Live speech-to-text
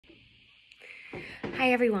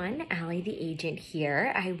Hi everyone, Allie the agent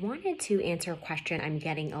here. I wanted to answer a question I'm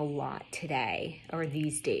getting a lot today, or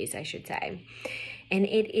these days I should say. And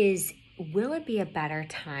it is, will it be a better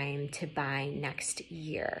time to buy next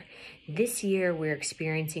year? This year we're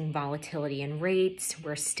experiencing volatility in rates.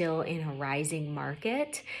 We're still in a rising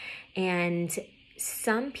market. And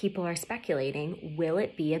some people are speculating, will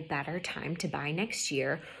it be a better time to buy next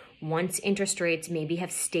year once interest rates maybe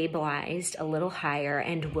have stabilized a little higher,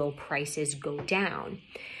 and will prices go down?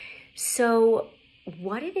 So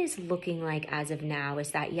what it is looking like as of now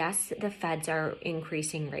is that yes, the Feds are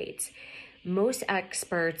increasing rates. Most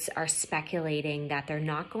experts are speculating that they're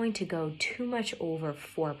not going to go too much over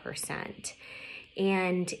 4%.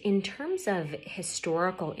 And in terms of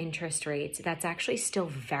historical interest rates, that's actually still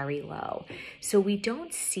very low. So we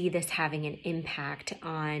don't see this having an impact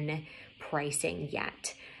on pricing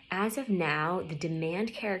yet. As of now, the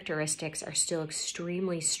demand characteristics are still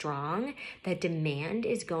extremely strong. That demand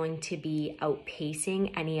is going to be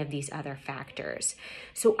outpacing any of these other factors.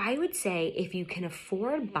 So I would say if you can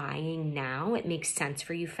afford buying now, it makes sense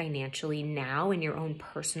for you financially now in your own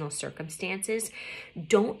personal circumstances.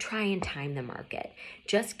 Don't try and time the market.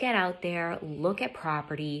 Just get out there, look at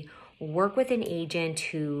property, work with an agent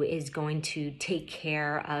who is going to take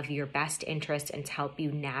care of your best interests and to help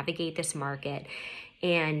you navigate this market,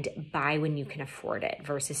 and buy when you can afford it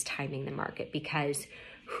versus timing the market, because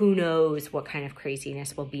who knows what kind of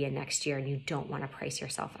craziness will be in next year and you don't want to price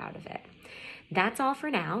yourself out of it. That's all for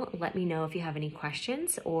now. Let me know if you have any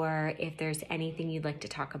questions or if there's anything you'd like to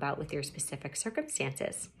talk about with your specific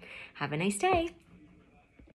circumstances. Have a nice day.